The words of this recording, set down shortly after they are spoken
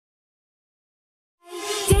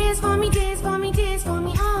dance for me, dance for me, dance for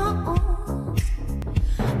me, oh, oh.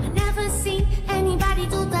 I never seen anybody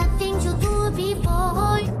do the things you do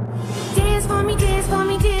before. Dance for me, dance for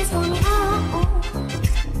me, dance for me, oh, oh.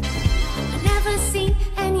 I never seen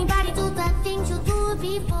anybody do the things you do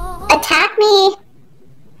before. Attack me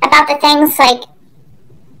about the things, like,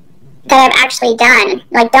 that I've actually done.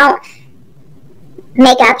 Like, don't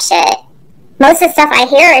make up shit. Most of the stuff I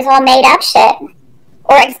hear is all made up shit.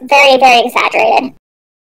 Or very, very exaggerated.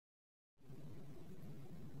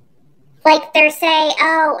 Like, they're saying,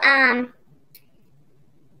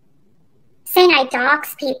 saying I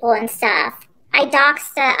dox people and stuff. I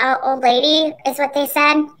doxed an old lady, is what they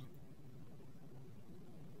said.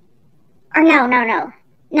 Or no.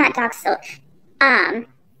 Not doxed.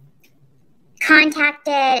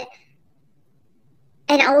 Contacted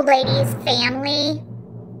an old lady's family.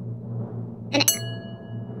 And,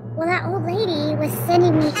 well, that old lady was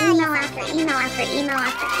sending me email after email after email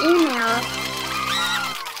after email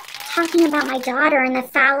talking about my daughter in the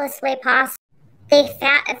foulest way possible. They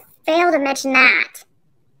failed to mention that.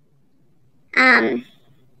 And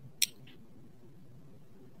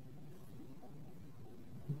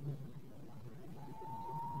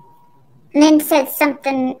then said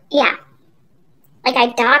something, yeah. Like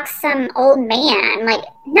I doxed some old man. Like,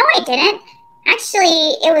 no, I didn't.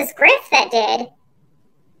 Actually, it was Griff that did.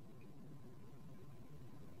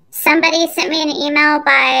 Somebody sent me an email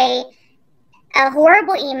by a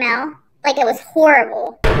horrible email. Like, it was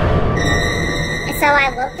horrible. And so I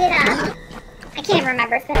looked it up. I can't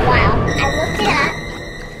remember. It's been a while. I looked it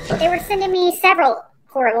up. They were sending me several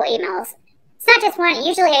horrible emails. It's not just one.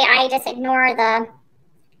 Usually I just ignore them.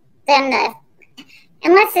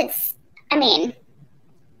 Unless it's,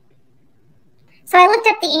 so I looked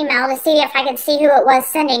up the email to see if I could see who it was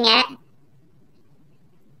sending it.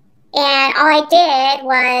 And all I did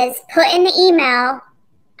was put in the email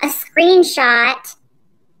a screenshot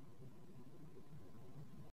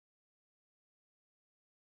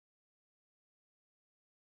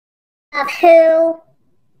of who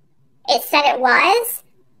it said it was,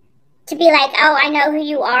 to be like, oh, I know who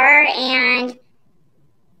you are, and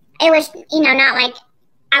it was, not like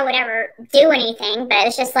I would ever do anything, but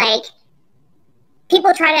it's just like,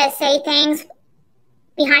 people try to say things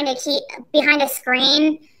behind a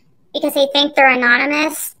screen because they think they're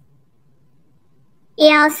anonymous.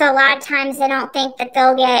 So a lot of times they don't think that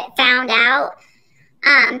they'll get found out.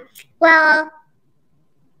 Well,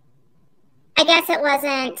 I guess it was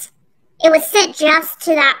sent just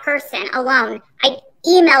to that person alone. I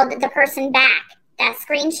emailed the person back that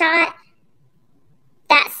screenshot.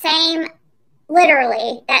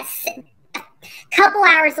 Literally, that's a couple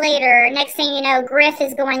hours later, next thing you know, Griff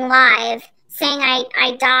is going live saying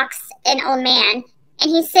I doxed an old man. And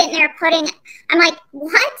he's sitting there I'm like,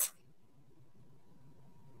 what?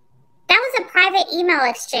 That was a private email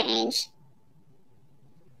exchange.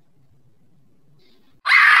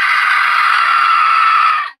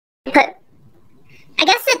 But I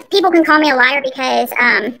guess that people can call me a liar because,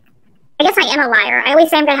 I guess I am a liar. I always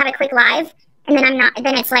say I'm going to have a quick live, and then I'm not,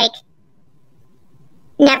 then it's like,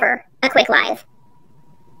 never a quick live.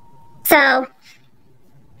 So, however,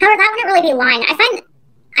 that wouldn't really be lying. I think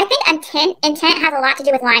intent has a lot to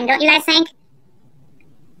do with lying, don't you guys think?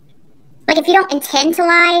 Like, if you don't intend to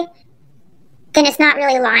lie, then it's not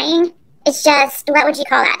really lying. It's just, what would you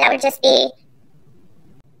call that? That would just be...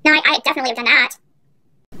 No, I definitely have done that.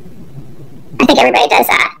 I think everybody does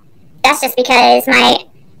that. That's just because my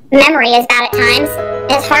memory is bad at times.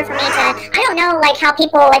 And it's hard for me to... I don't know, like, how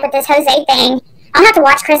people, like, with this Jose thing... I'll have to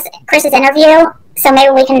watch Chris's interview, so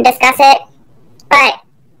maybe we can discuss it. But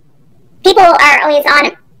people are always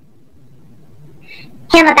on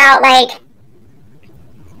him about, like,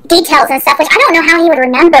 details and stuff, which I don't know how he would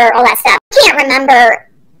remember all that stuff. I can't remember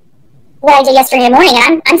what I did yesterday morning,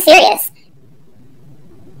 and I'm serious.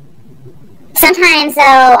 Sometimes,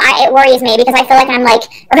 though, it worries me because I feel like I'm, like,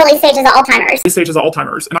 early stages of Alzheimer's. Early stages of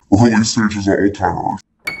Alzheimer's.